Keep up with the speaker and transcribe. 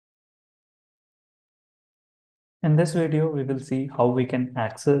In this video, we will see how we can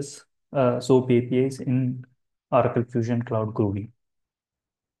access SOAP APIs in Oracle Fusion Cloud Groovy.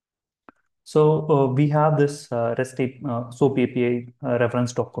 So we have this SOAP API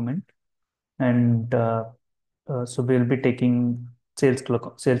reference document, and so we'll be taking Sales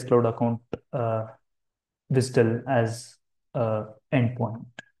Cloud account uh, WSDL as endpoint.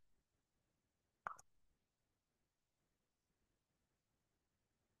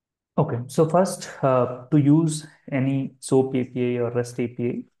 Okay, so first, to use any SOAP API or REST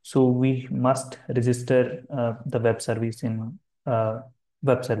API, so we must register the web service in uh,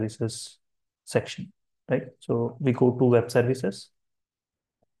 web services section, right? So we go to web services,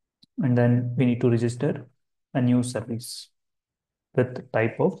 and then we need to register a new service with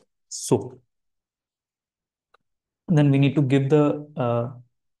type of SOAP. And then we need to give the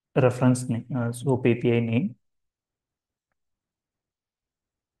reference name, SOAP API name.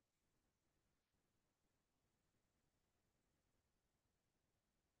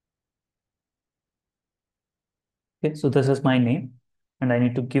 Okay, so this is my name, and I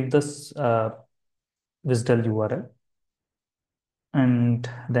need to give this WSDL URL, and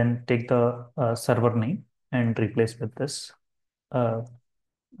then take the server name and replace with this uh,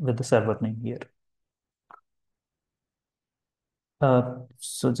 with the server name here.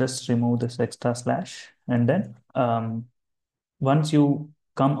 So just remove this extra slash, and then once you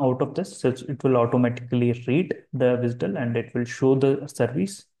come out of this, so it will automatically read the WSDL and it will show the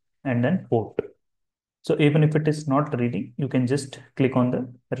service and then port. So even if it is not reading, you can just click on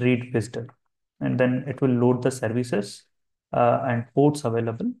the read WSDL, and then it will load the services and ports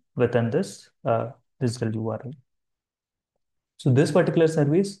available within this WSDL URL. So this particular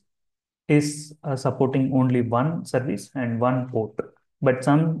service is supporting only one service and one port, but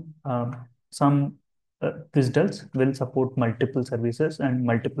some WSDLs will support multiple services and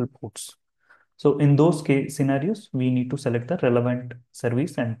multiple ports. So in those case scenarios, we need to select the relevant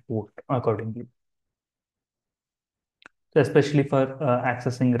service and port accordingly. So especially for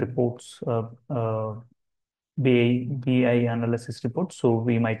accessing reports, BI analysis reports, so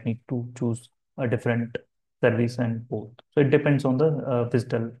we might need to choose a different service and port. So it depends on the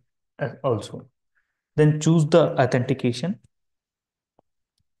WSDL also. Then choose the authentication.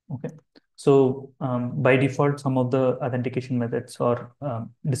 Okay. So by default, some of the authentication methods are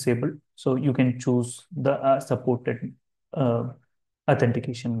disabled. So you can choose the supported uh,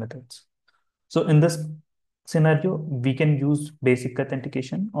 authentication methods. So in this scenario, we can use basic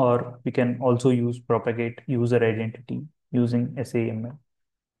authentication, or we can also use propagate user identity using SAML.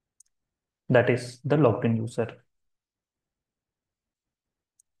 That is the logged in user.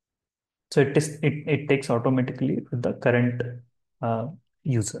 So it takes automatically with the current uh,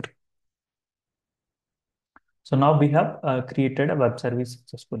 user. So now we have created a web service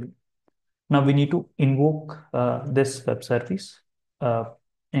successfully. Now we need to invoke this web service uh,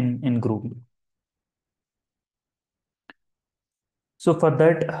 in Groovy. So for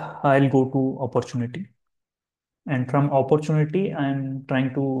that, I'll go to opportunity. And from opportunity, I'm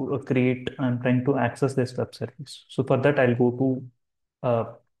trying to access this web service. So for that, I'll go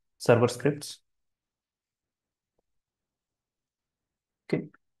to server scripts. Okay.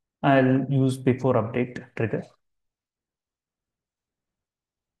 I'll use before update trigger.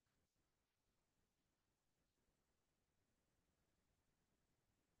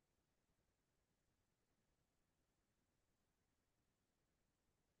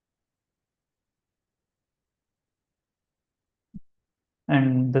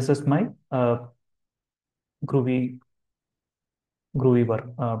 And this is my Groovy, Groovy work,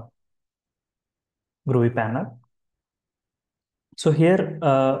 Groovy panel. So here,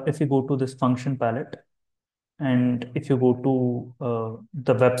 if you go to this function palette, and if you go to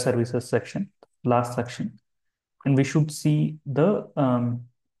the web services section, last section, and we should see the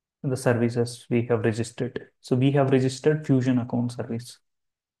services we have registered. So we have registered Fusion account service.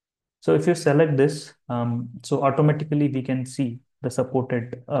 So if you select this, so automatically we can see the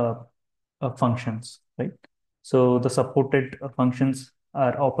supported functions, right? So the supported functions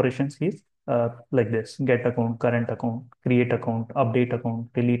are operations is like this: get account, current account, create account, update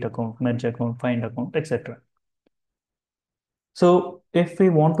account, delete account, merge account, find account, etc. So if we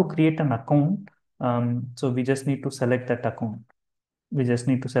want to create an account, so we just need to select that account. We just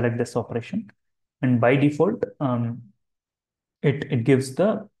need to select this operation. And by default, it gives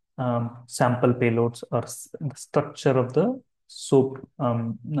the sample payloads or the structure of the SOAP, I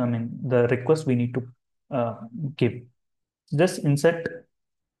mean, the request we need to give. Just insert.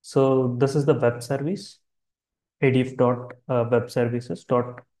 So this is the web service, adif dot web services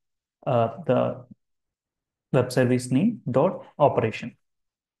dot the web service name dot operation.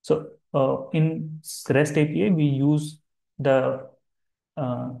 So in REST API, we use the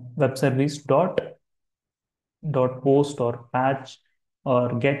web service dot post or patch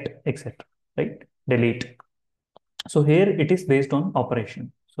or get, etc. Right? Delete. So here it is based on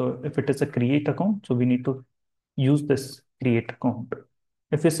operation. So if it is a create account, so we need to use this create account.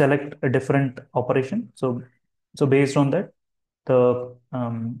 If you select a different operation, so based on that, the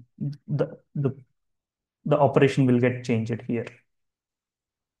the the the operation will get changed here.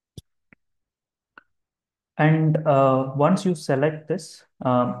 And once you select this,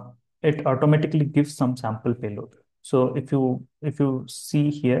 it automatically gives some sample payload. So if you see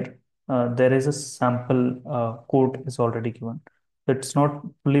here, there is a sample code is already given. It's not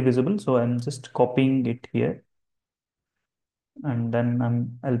fully visible, so I'm just copying it here, and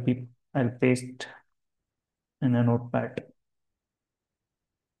then I'll paste in a notepad.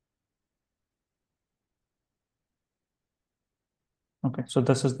 Okay, so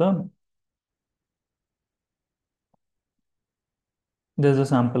this is a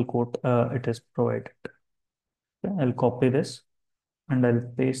sample code. It is provided. Okay, I'll copy this and I'll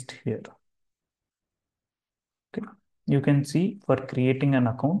paste here. Okay. You can see for creating an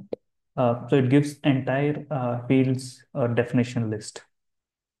account, so it gives entire fields definition list.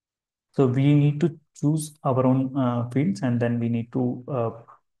 So we need to choose our own fields, and then we need to.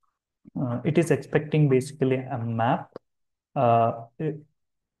 It is expecting basically uh,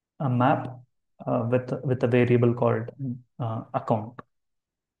 a map with a variable called account,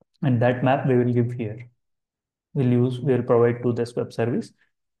 and that map we will give here. We'll provide to this web service.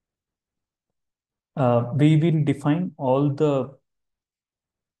 We will define all the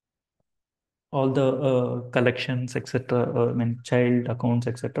collections, etc. I mean, child accounts,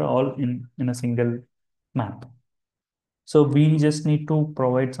 etc. All in a single map. So we just need to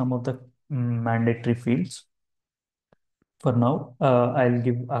provide some of the mandatory fields. For now, I'll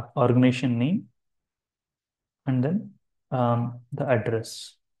give a organization name and then the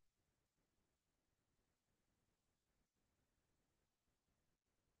address.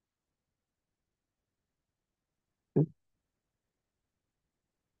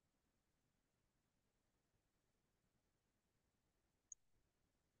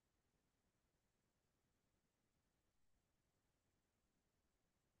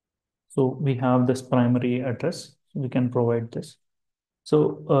 So we have this primary address. We can provide this.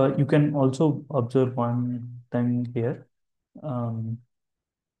 So you can also observe one thing here. Um,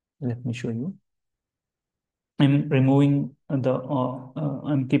 Let me show you. I'm removing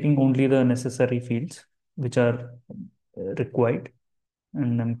I'm keeping only the necessary fields which are required,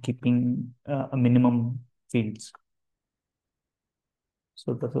 and I'm keeping a minimum fields.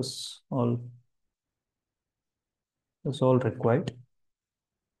 So that's all required.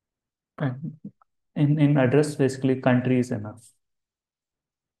 And in address, basically country is enough.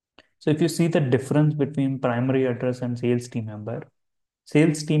 So if you see the difference between primary address and sales team member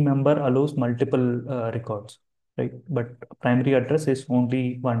allows multiple records, right? But primary address is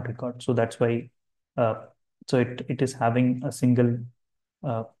only one record. So that's why, uh, so it is having a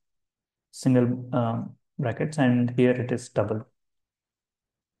uh, single brackets, and here it is double.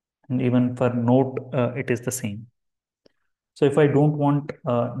 And even for note, it is the same. So if I don't want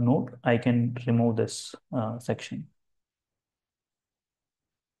note, I can remove this section.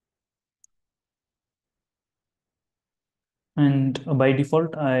 And by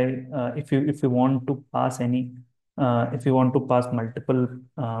default, if you want to pass if you want to pass multiple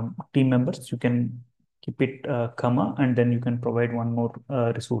team members, you can keep it comma, and then you can provide one more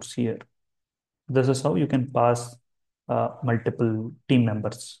resource here. This is how you can pass multiple team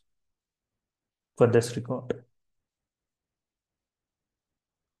members for this record.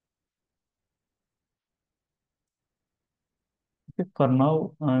 Okay, for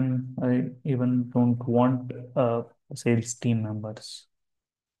now, I even don't want sales team members.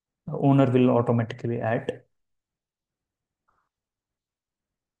 The owner will automatically add.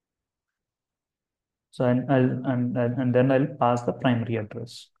 So and then I'll pass the primary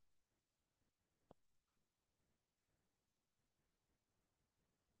address.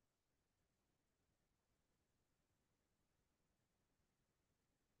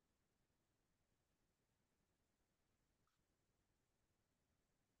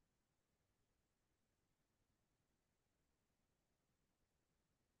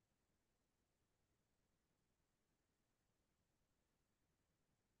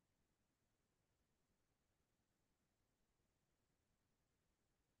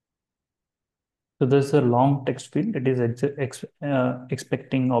 So there's a long text field. It is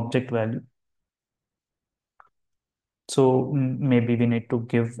expecting object value. So maybe we need to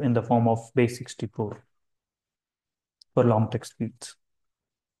give in the form of base 64 for long text fields.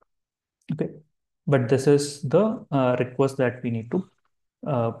 but this is the request that we need to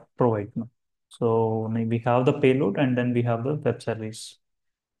provide now. So we have the payload and then we have the web service.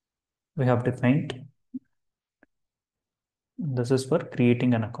 We have defined this is for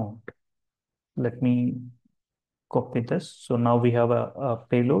creating an account. Let me copy this. So now we have a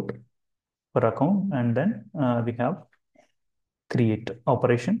payload for account and then we have create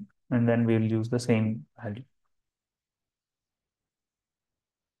operation and then we'll use the same value.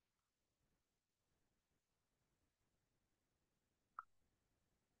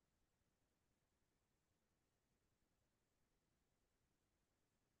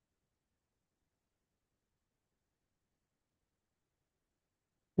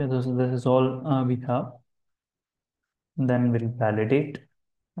 Yeah, this is all we have. Then we'll validate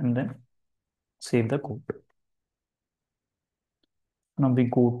and then save the code. Now we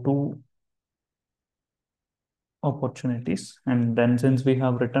go to opportunities and then since we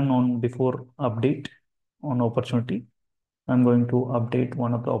have written on before update on opportunity, I'm going to update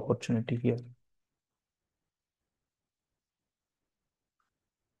one of the opportunity here.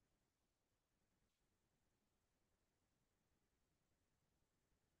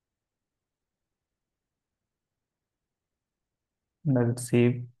 And I will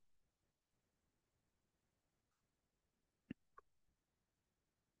save.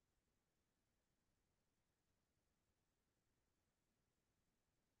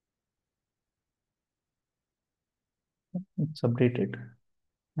 It's updated.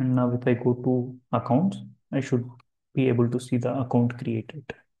 And now if I go to accounts, I should be able to see the account created.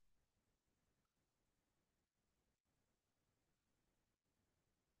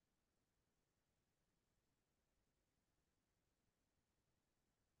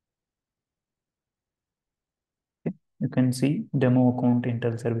 Okay. You can see demo account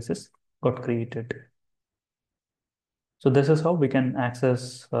Intel services got created. So this is how we can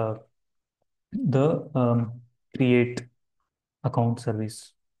access the create account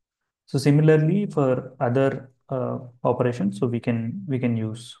service. So similarly for other operations, so we can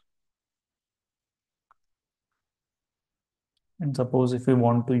use. And suppose if we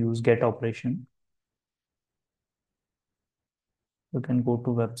want to use get operation, we can go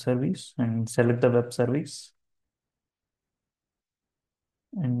to web service and select the web service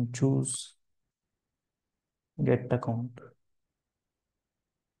and choose get account.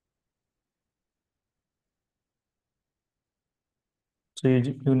 So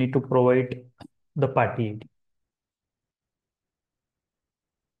you need to provide the party ID.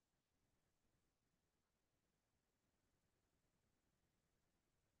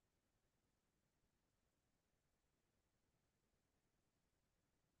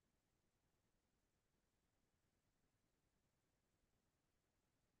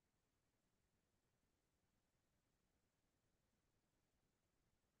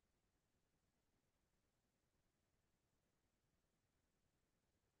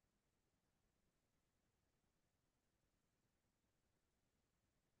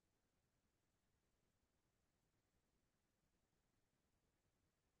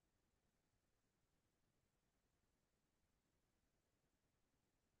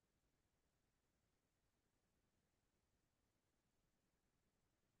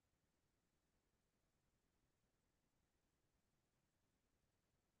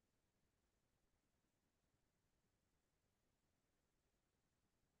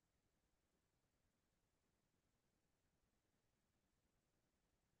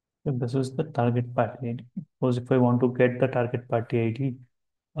 So this is the target party ID. Suppose if I want to get the target party ID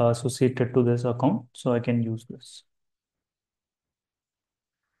associated to this account, so I can use this.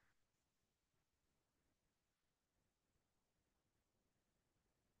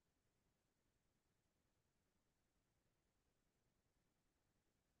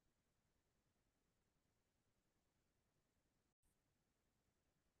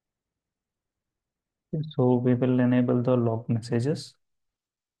 Okay, so we will enable the log messages.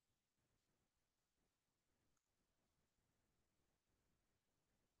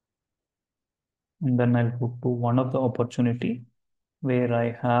 And then I'll go to one of the opportunity where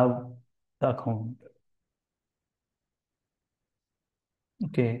I have the account.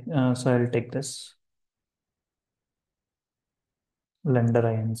 Okay, so I'll take this lender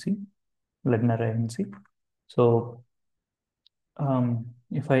INC, lender INC. So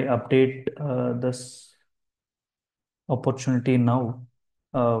if I update this opportunity now,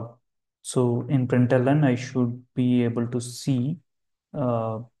 uh, so in println, I should be able to see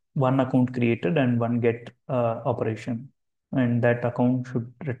uh, one account created and one get operation. And that account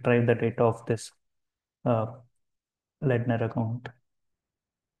should retrieve the data of this uh, Ledner account.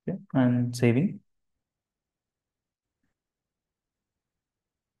 Okay, and saving.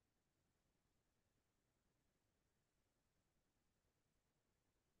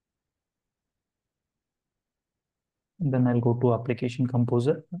 Then I'll go to application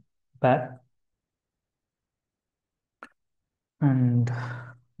composer back, and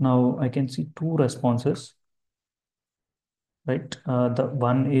now I can see two responses, right? The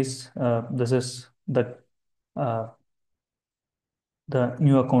one is this is uh, the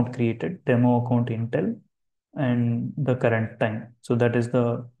new account created, demo account Intel, and the current time. So that is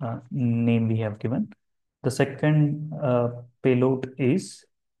the name we have given. The second payload is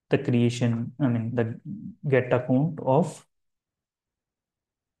the creation, I mean, the get account of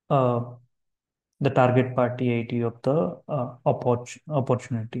uh, the target party ID of the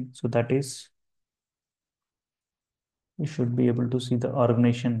opportunity. So that is, you should be able to see the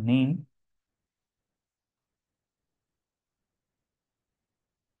organization name.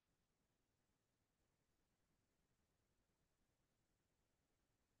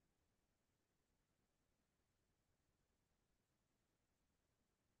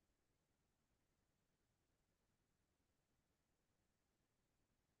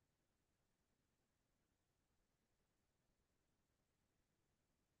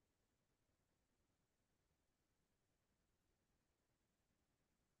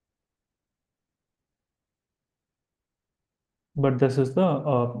 But this is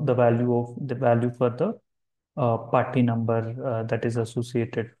the value for the party number that is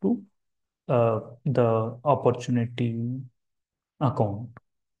associated to the opportunity account.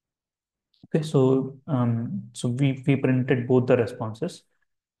 Okay, so we printed both the responses,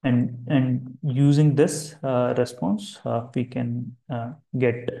 and using this response, we can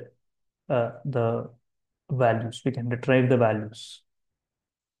get the values. We can retrieve the values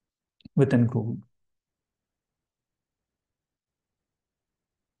within Groovy.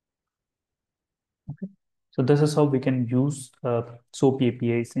 Okay, so this is how we can use SOAP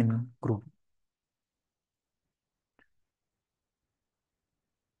APIs in Groovy.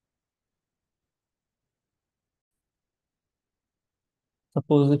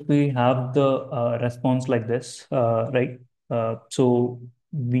 Suppose if we have the response like this, right? So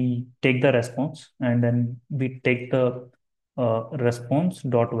we take the response and then we take the response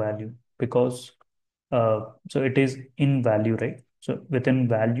dot value, because so it is in value, right? So within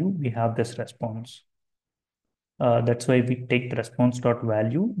value, we have this response. That's why we take the response dot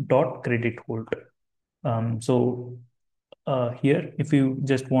value dot credit hold. So here, if you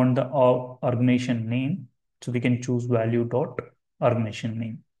just want the organization name, so we can choose value dot organization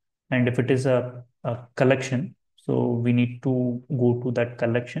name. And if it is a collection, so we need to go to that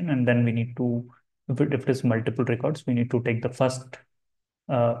collection, and then we need to, if it is multiple records, we need to take the first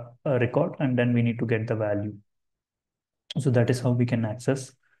record, and then we need to get the value. So that is how we can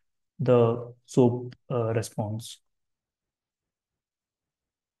access the SOAP response.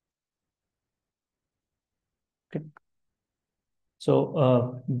 Okay.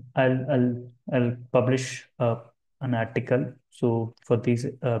 So I'll publish an article. So for these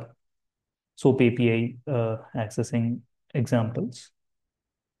SOAP API accessing examples.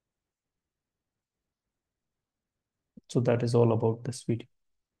 So that is all about this video.